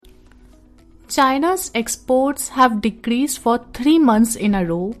China's exports have decreased for 3 months in a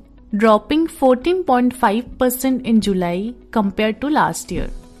row, dropping 14.5% in July compared to last year.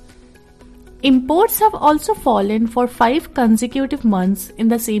 Imports have also fallen for 5 consecutive months in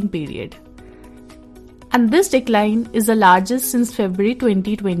the same period. And this decline is the largest since February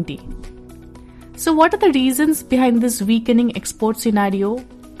 2020. So, what are the reasons behind this weakening export scenario,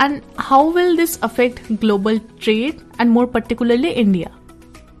 and how will this affect global trade and more particularly India?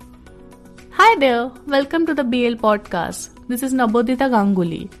 Hi there, welcome to the BL podcast. This is Nabodita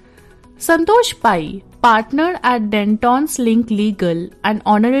Ganguly. Santosh Pai, partner at Dentons Link Legal and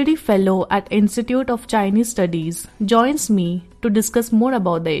honorary fellow at Institute of Chinese Studies, joins me to discuss more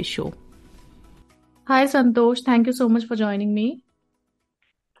about the issue. Hi Santosh, thank you so much for joining me.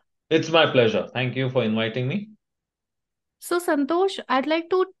 It's my pleasure. Thank you for inviting me. So Santosh, I'd like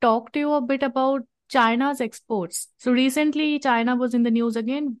to talk to you a bit about China's exports. So recently China was in the news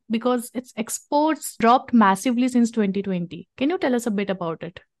again because its exports dropped massively since 2020. Can you tell us a bit about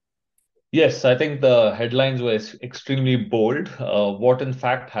it? Yes, I think the headlines were extremely bold. What in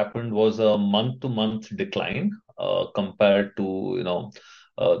fact happened was a month-to-month decline compared to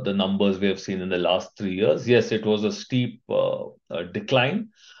the numbers we have seen in the last 3 years. Yes, it was a steep decline.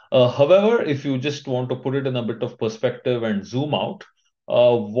 However, if you just want to put it in a bit of perspective and zoom out,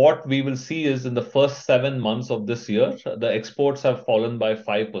 what we will see is in the first 7 months of this year, the exports have fallen by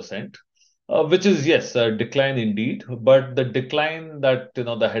 5%. Which is, yes, a decline indeed, but the decline that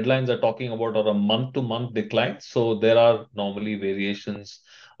the headlines are talking about are a month-to-month decline. So there are normally variations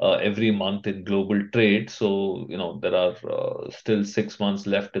every month in global trade. So there are still 6 months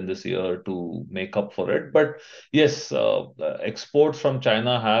left in this year to make up for it. But yes, exports from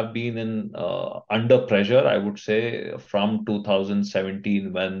China have been in under pressure, I would say, from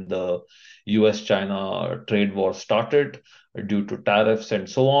 2017 when the US-China trade war started due to tariffs and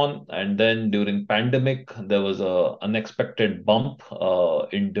so on. And then during pandemic, there was a unexpected bump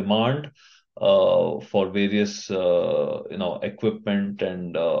in demand for various equipment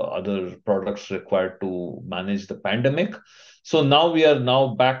and other products required to manage the pandemic. So now we are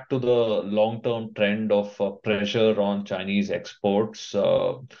now back to the long-term trend of pressure on Chinese exports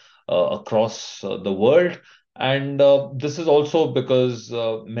across the world. And this is also because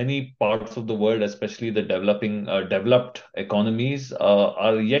many parts of the world, especially the developed economies,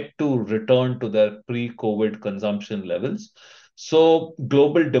 are yet to return to their pre-COVID consumption levels. So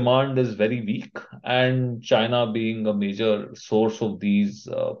global demand is very weak, and China, being a major source of these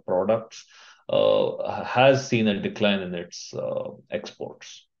products, has seen a decline in its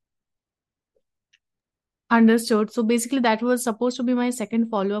exports. Understood. So basically, that was supposed to be my second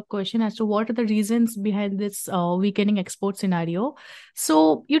follow-up question as to what are the reasons behind this weakening export scenario.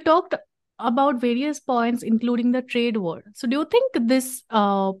 So you talked about various points, including the trade war. So do you think this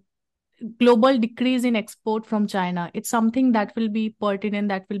global decrease in export from China, it's something that will be pertinent,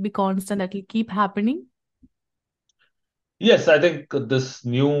 that will be constant, that will keep happening? Yes, I think this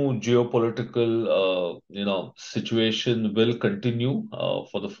new geopolitical, situation will continue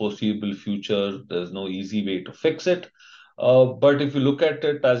for the foreseeable future. There's no easy way to fix it. But if you look at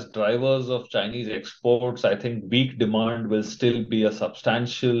it as drivers of Chinese exports, I think weak demand will still be a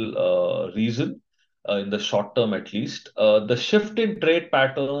substantial reason in the short term, at least. The shift in trade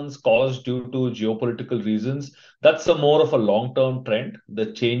patterns caused due to geopolitical reasons, that's a more of a long-term trend.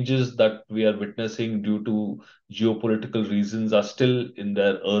 The changes that we are witnessing due to geopolitical reasons are still in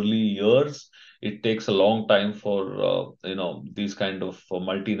their early years. It takes a long time for these kind of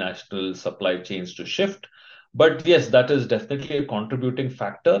multinational supply chains to shift. But yes, that is definitely a contributing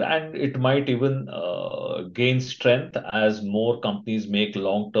factor, and it might even gain strength as more companies make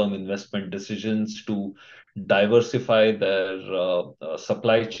long-term investment decisions to diversify their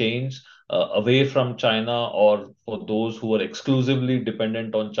supply chains away from China, or for those who are exclusively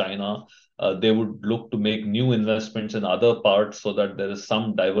dependent on China, they would look to make new investments in other parts so that there is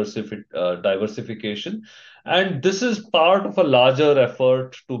some diversification. And this is part of a larger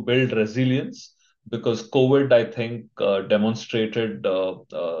effort to build resilience because COVID, I think, demonstrated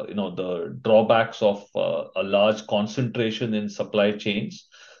the drawbacks of a large concentration in supply chains.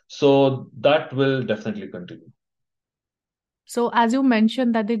 So that will definitely continue. So as you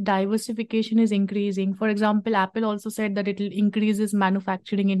mentioned that the diversification is increasing. For example, Apple also said that it will increase its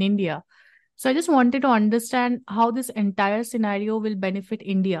manufacturing in India. So I just wanted to understand how this entire scenario will benefit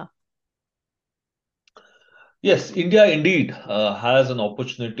India. Yes, India indeed has an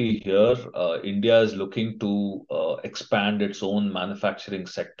opportunity here. India is looking to expand its own manufacturing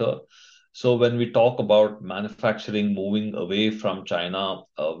sector. So when we talk about manufacturing moving away from China,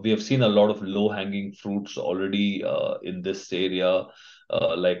 we have seen a lot of low-hanging fruits already in this area.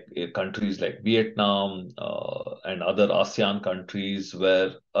 countries like Vietnam and other ASEAN countries,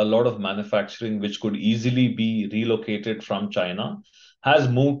 where a lot of manufacturing, which could easily be relocated from China, has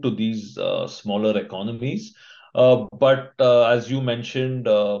moved to these smaller economies. But as you mentioned,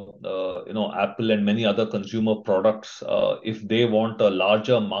 Apple and many other consumer products, if they want a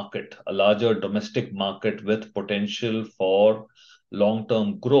larger market, a larger domestic market with potential for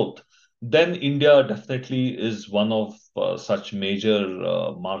long-term growth, then India definitely is one of such major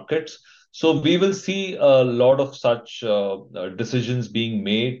markets. So we will see a lot of such decisions being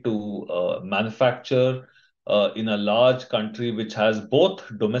made to manufacture in a large country which has both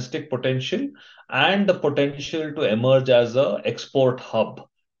domestic potential and the potential to emerge as a export hub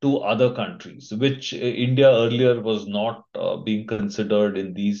to other countries, which India earlier was not being considered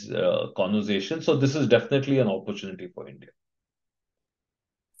in these conversations. So this is definitely an opportunity for India.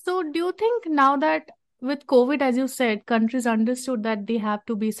 So, do you think now that with COVID, as you said, countries understood that they have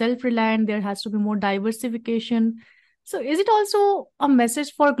to be self-reliant, there has to be more diversification. So, is it also a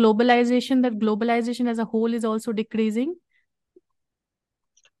message for globalization that globalization as a whole is also decreasing?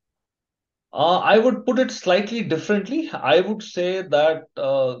 I would put it slightly differently. I would say that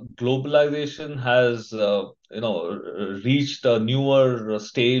globalization has, reached a newer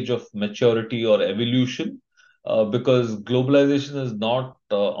stage of maturity or evolution, because globalization is not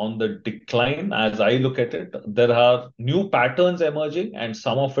on the decline as I look at it. There are new patterns emerging, and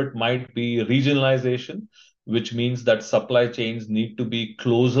some of it might be regionalization, which means that supply chains need to be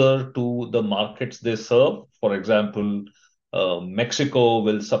closer to the markets they serve. For example, Mexico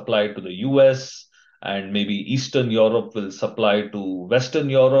will supply to the US, and maybe Eastern Europe will supply to Western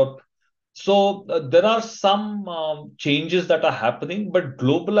Europe. So there are some changes that are happening, but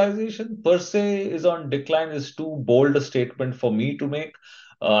globalization per se is on decline is too bold a statement for me to make.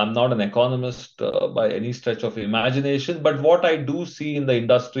 I'm not an economist by any stretch of imagination, but what I do see in the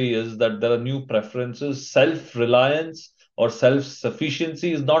industry is that there are new preferences. Self-reliance or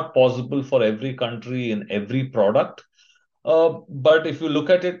self-sufficiency is not possible for every country in every product. But if you look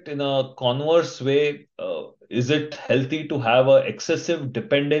at it in a converse way, is it healthy to have a excessive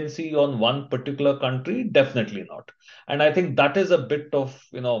dependency on one particular country? Definitely not. And I think that is a bit of,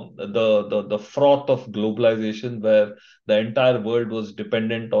 the froth of globalization, where the entire world was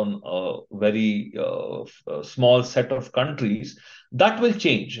dependent on a very small set of countries. That will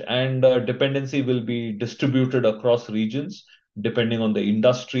change, and dependency will be distributed across regions depending on the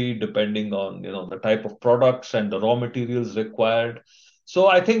industry, depending on the type of products and the raw materials required. So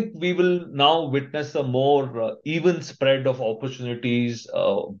I think we will now witness a more even spread of opportunities,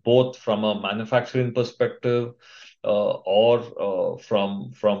 both from a manufacturing perspective or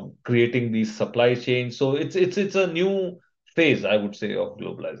from creating these supply chains. So it's a new phase, I would say, of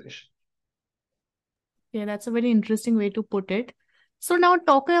globalization. Yeah, that's a very interesting way to put it. So now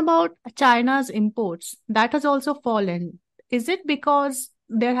talking about China's imports, that has also fallen. Is it because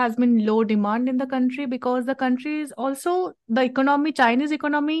there has been low demand in the country? Because the country is also the economy, Chinese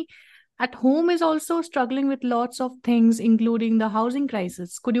economy at home is also struggling with lots of things, including the housing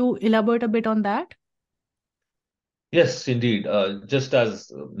crisis. Could you elaborate a bit on that? Yes, indeed. Just as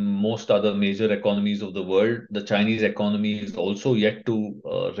most other major economies of the world, the Chinese economy is also yet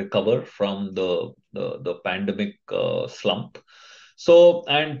to recover from the pandemic slump. So,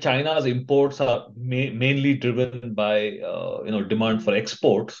 and China's imports are mainly driven by demand for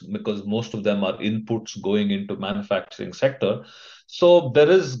exports, because most of them are inputs going into manufacturing sector. So there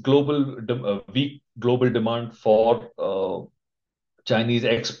is weak global demand for Chinese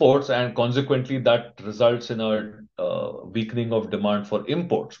exports, and consequently, that results in a weakening of demand for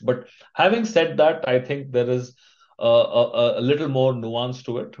imports. But having said that, I think there is a little more nuance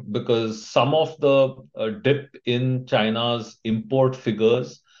to it, because some of the dip in China's import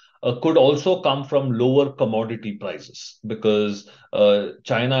figures could also come from lower commodity prices, because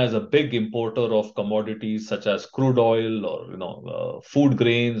China is a big importer of commodities such as crude oil, or food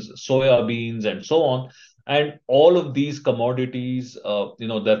grains, soya beans, and so on, and all of these commodities,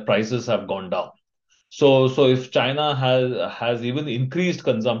 their prices have gone down. So if China has even increased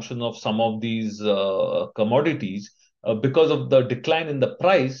consumption of some of these commodities, because of the decline in the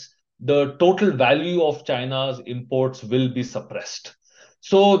price, the total value of China's imports will be suppressed.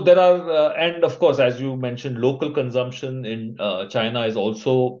 So there are, and of course, as you mentioned, local consumption in China is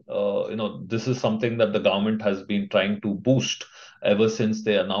also, this is something that the government has been trying to boost ever since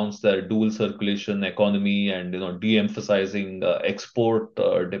they announced their dual circulation economy, and de-emphasizing export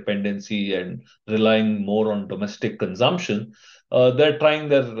dependency and relying more on domestic consumption. They're trying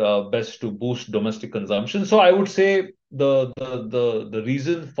their best to boost domestic consumption. So I would say the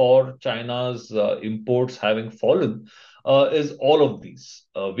reason for China's imports having fallen is all of these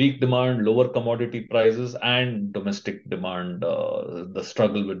weak demand, lower commodity prices, and domestic demand, the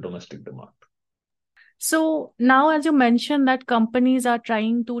struggle with domestic demand. So now, as you mentioned, that companies are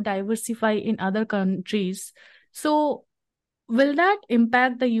trying to diversify in other countries. So will that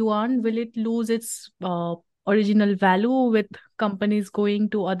impact the yuan? Will it lose its original value with companies going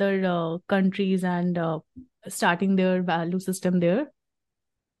to other countries and starting their value system there?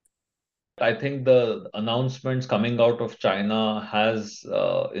 I think the announcements coming out of China has,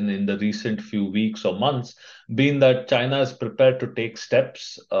 in the recent few weeks or months, been that China is prepared to take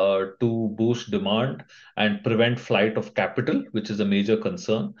steps to boost demand and prevent flight of capital, which is a major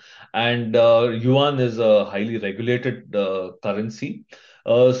concern. And yuan is a highly regulated currency.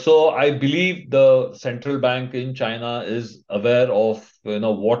 So I believe the central bank in China is aware of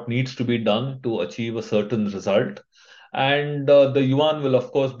what needs to be done to achieve a certain result, and the yuan will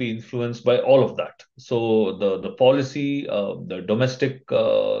of course be influenced by all of that. So the policy, the domestic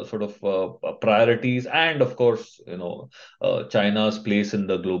sort of priorities, and of course China's place in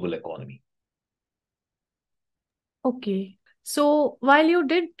the global economy. Okay. So while you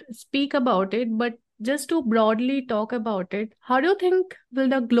did speak about it, but just to broadly talk about it, how do you think will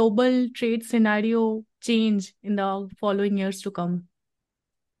the global trade scenario change in the following years to come?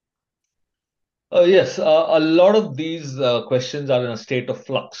 Yes, a lot of these questions are in a state of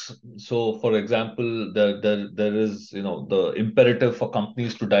flux. So, for example, there is the imperative for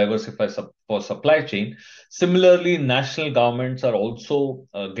companies to diversify for supply chain. Similarly, national governments are also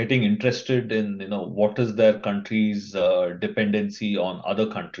getting interested in what is their country's dependency on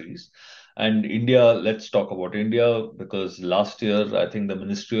other countries. And India, let's talk about India, because last year I think the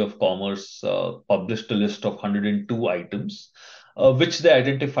Ministry of Commerce published a list of 102 items which they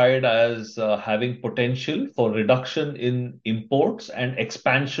identified as having potential for reduction in imports and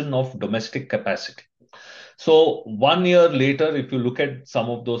expansion of domestic capacity. So, 1 year later, if you look at some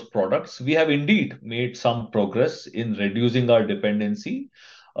of those products, we have indeed made some progress in reducing our dependency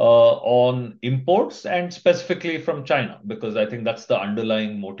on imports, and specifically from China, because I think that's the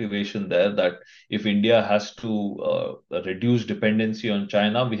underlying motivation there, that if India has to reduce dependency on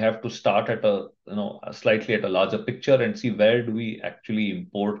China, we have to start at slightly at a larger picture and see where do we actually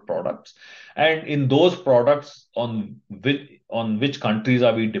import products, and in those products on which countries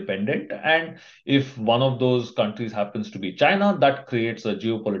are we dependent, and if one of those countries happens to be China, that creates a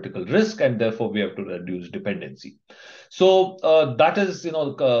geopolitical risk, and therefore we have to reduce dependency. So that is,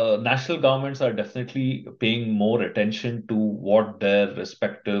 national governments are definitely paying more attention to what their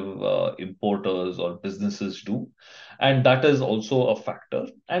respective importers or businesses do, and that is also a factor.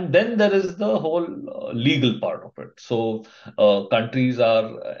 And then there is the whole legal part of it. So countries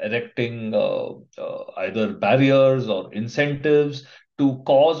are erecting either barriers or incentives to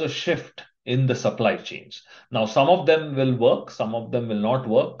cause a shift in the supply chains. Now, some of them will work, some of them will not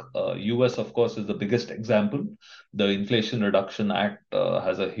work. US, of course, is the biggest example. The Inflation Reduction Act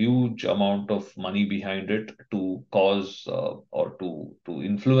has a huge amount of money behind it to cause or to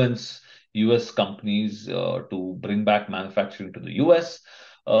influence US companies to bring back manufacturing to the US.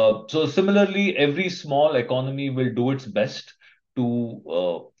 So similarly, every small economy will do its best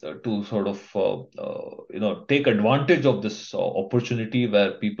to sort of take advantage of this opportunity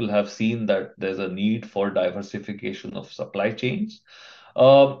where people have seen that there's a need for diversification of supply chains.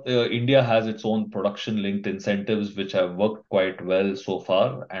 India has its own production-linked incentives, which have worked quite well so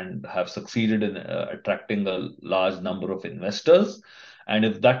far and have succeeded in attracting a large number of investors. And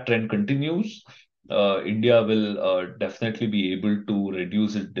if that trend continues, India will definitely be able to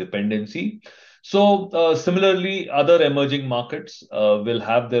reduce its dependency. So, similarly, other emerging markets will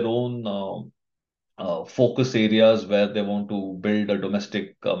have their own focus areas where they want to build a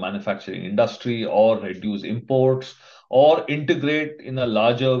domestic manufacturing industry or reduce imports or integrate in a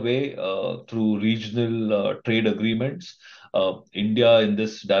larger way through regional trade agreements. India, in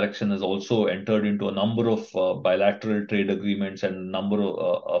this direction, has also entered into a number of bilateral trade agreements, and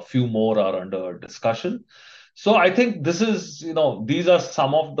a few more are under discussion. So I think these are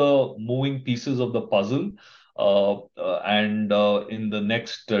some of the moving pieces of the puzzle. And in the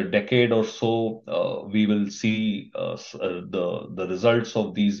next decade or so, we will see the results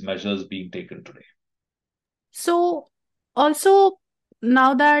of these measures being taken today. So also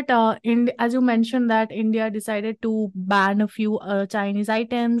now that as you mentioned that India decided to ban a few Chinese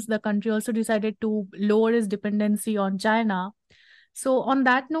items, the country also decided to lower its dependency on China. So on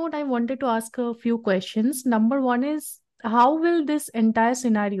that note, I wanted to ask a few questions. Number one is, how will this entire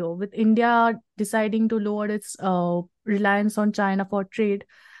scenario with India deciding to lower its reliance on China for trade,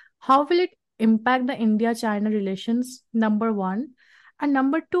 how will it impact the India-China relations? Number one. And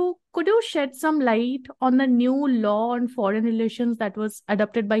number two, Could you shed some light on the new law on foreign relations that was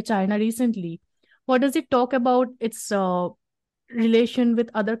adopted by China recently? What does it talk about its relation with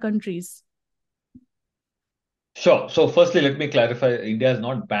other countries? Sure. So, firstly, let me clarify. India has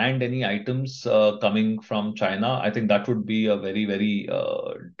not banned any items coming from China. I think that would be a very, very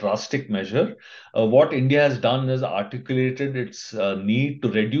drastic measure. What India has done is articulated its need to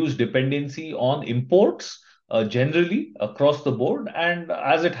reduce dependency on imports generally across the board. And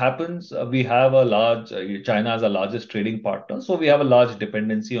as it happens, we have a large, China is our largest trading partner. So, we have a large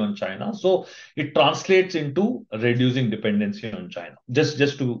dependency on China. So, it translates into reducing dependency on China. Just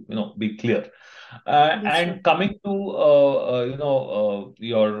to, be clear. Understood. And coming to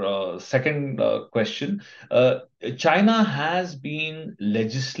your second question, China has been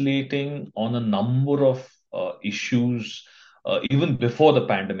legislating on a number of issues even before the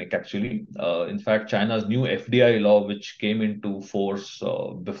pandemic. Actually, in fact, China's new FDI law, which came into force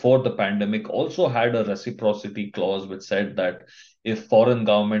before the pandemic, also had a reciprocity clause which said that if foreign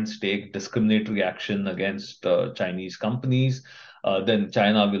governments take discriminatory action against Chinese companies, then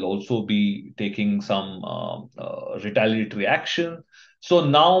China will also be taking some retaliatory action. So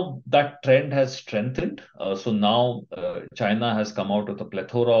now that trend has strengthened. So now China has come out with a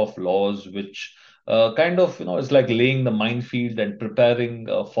plethora of laws which kind of, is like laying the minefield and preparing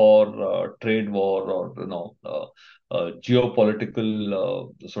for trade war or,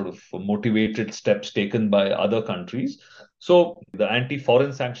 geopolitical sort of motivated steps taken by other countries. So the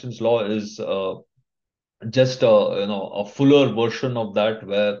anti-foreign sanctions law is just a fuller version of that,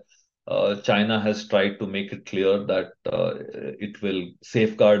 where China has tried to make it clear that it will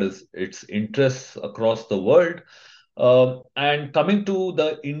safeguard its interests across the world. And coming to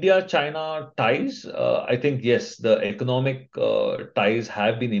the India-China ties, I think yes, the economic ties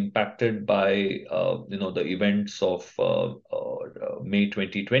have been impacted by the events of May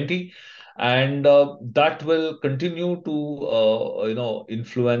 2020, and that will continue to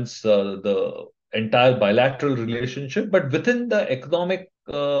influence the entire bilateral relationship. But within the economic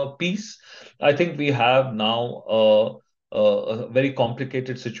piece, I think we have now a very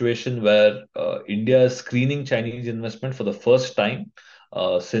complicated situation where India is screening Chinese investment for the first time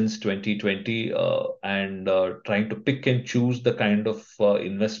since 2020, and trying to pick and choose the kind of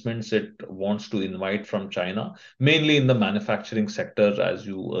investments it wants to invite from China, mainly in the manufacturing sector, as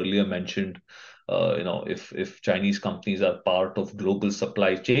you earlier mentioned. If Chinese companies are part of global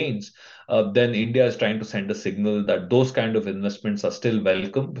supply chains, then India is trying to send a signal that those kind of investments are still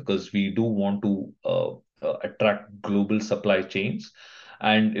welcome, because we do want to attract global supply chains.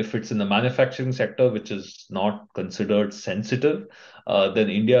 And if it's in the manufacturing sector, which is not considered sensitive, then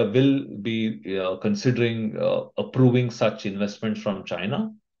India will be considering approving such investments from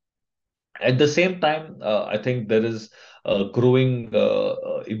China. At the same time, I think there is growing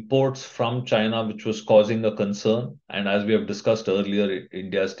imports from China, which was causing a concern. And as we have discussed earlier,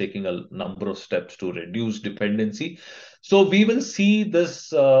 India is taking a number of steps to reduce dependency. So we will see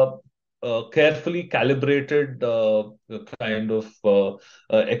this carefully calibrated kind of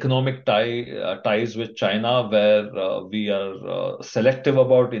economic ties with China, where we are selective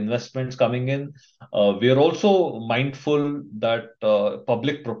about investments coming in. We are also mindful that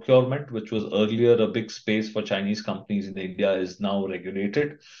public procurement, which was earlier a big space for Chinese companies in India, is now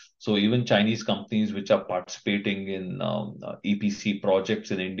regulated. So even Chinese companies which are participating in EPC projects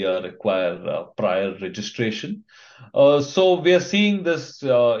in India require prior registration. So we are seeing this,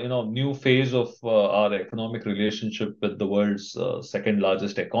 new phase of our economic relationship with the world's second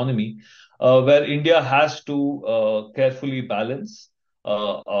largest economy, where India has to carefully balance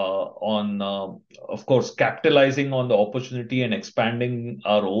on, of course, capitalizing on the opportunity and expanding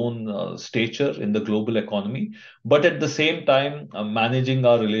our own stature in the global economy, but at the same time, managing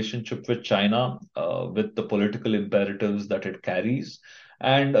our relationship with China with the political imperatives that it carries,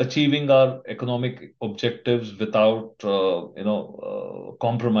 and achieving our economic objectives without,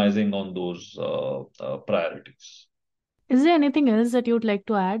 compromising on those priorities. Is there anything else that you'd like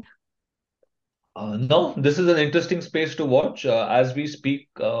to add? No, this is an interesting space to watch. As we speak,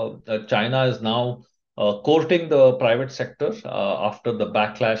 China is now courting the private sector after the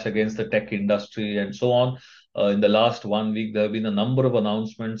backlash against the tech industry and so on. In the last 1 week, there have been a number of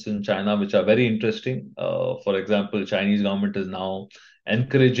announcements in China which are very interesting. For example, Chinese government is now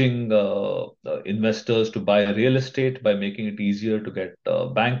encouraging investors to buy real estate by making it easier to get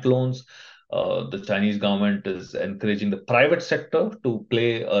bank loans. The Chinese government is encouraging the private sector to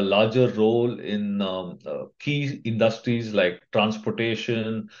play a larger role in key industries like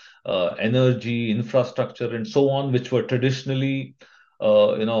transportation, energy, infrastructure, and so on, which were traditionally,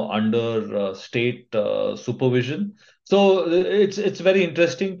 under state supervision. So it's very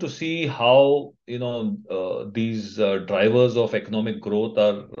interesting to see how these drivers of economic growth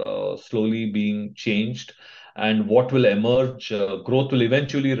are slowly being changed, and what will emerge. Growth will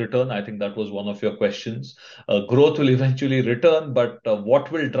eventually return. I think that was one of your questions. Growth will eventually return, but what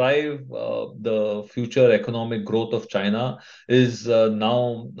will drive the future economic growth of China is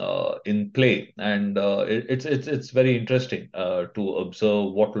now in play, and it's very interesting to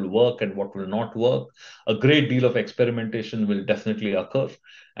observe what will work and what will not work. A great deal of experimentation will definitely occur.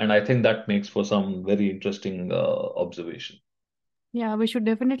 And I think that makes for some very interesting observation. Yeah, we should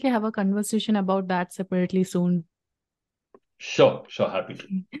definitely have a conversation about that separately soon. Sure, sure, happy to.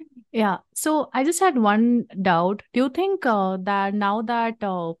 Yeah. So I just had one doubt. Do you think that now that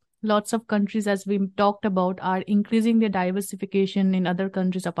lots of countries, as we talked about, are increasing their diversification in other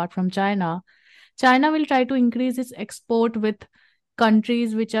countries apart from China, China will try to increase its export with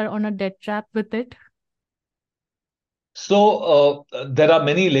countries which are on a debt trap with it? So there are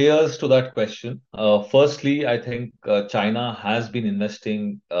many layers to that question. Firstly, I think China has been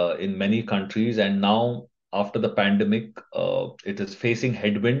investing in many countries, and now after the pandemic, it is facing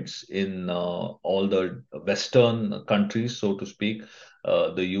headwinds in all the Western countries, so to speak,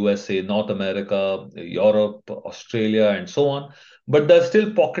 the USA, North America, Europe, Australia, and so on. But there are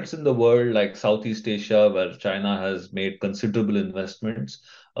still pockets in the world like Southeast Asia where China has made considerable investments.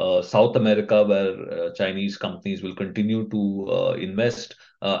 South America, where Chinese companies will continue to invest.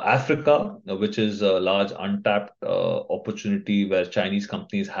 Africa, which is a large untapped opportunity where Chinese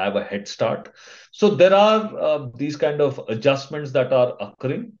companies have a head start. So there are these kind of adjustments that are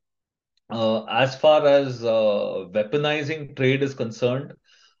occurring. As far as weaponizing trade is concerned,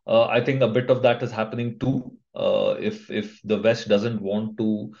 I think a bit of that is happening too. If the West doesn't want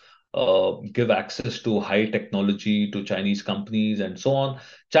to give access to high technology to Chinese companies and so on,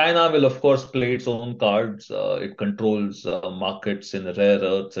 China will of course play its own cards. It controls markets in rare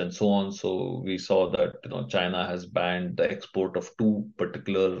earths and so on. So we saw that China has banned the export of two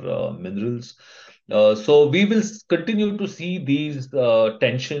particular minerals. So we will continue to see these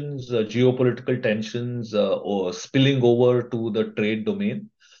tensions, geopolitical tensions, or spilling over to the trade domain.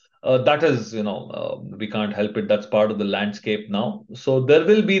 That is, we can't help it. That's part of the landscape now. So there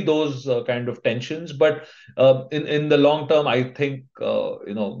will be those kind of tensions, but in the long term, I think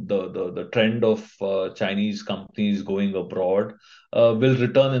the trend of Chinese companies going abroad will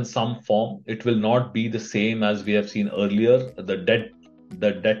return in some form. It will not be the same as we have seen earlier. The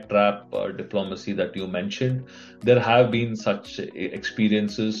debt trap diplomacy that you mentioned, there have been such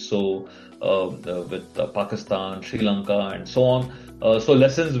experiences. So with Pakistan, Sri Lanka, and so on. So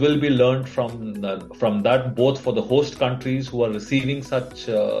lessons will be learned from that, both for the host countries who are receiving such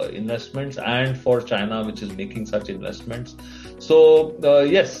investments and for China, which is making such investments. So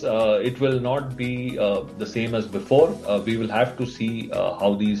yes, it will not be the same as before. We will have to see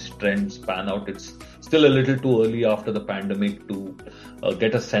how these trends pan out. It's still a little too early after the pandemic to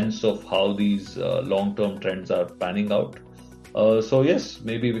get a sense of how these long-term trends are panning out. So yes,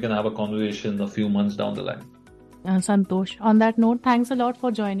 maybe we can have a conversation a few months down the line. Santosh, on that note, thanks a lot for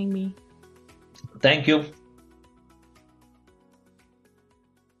joining me. Thank you.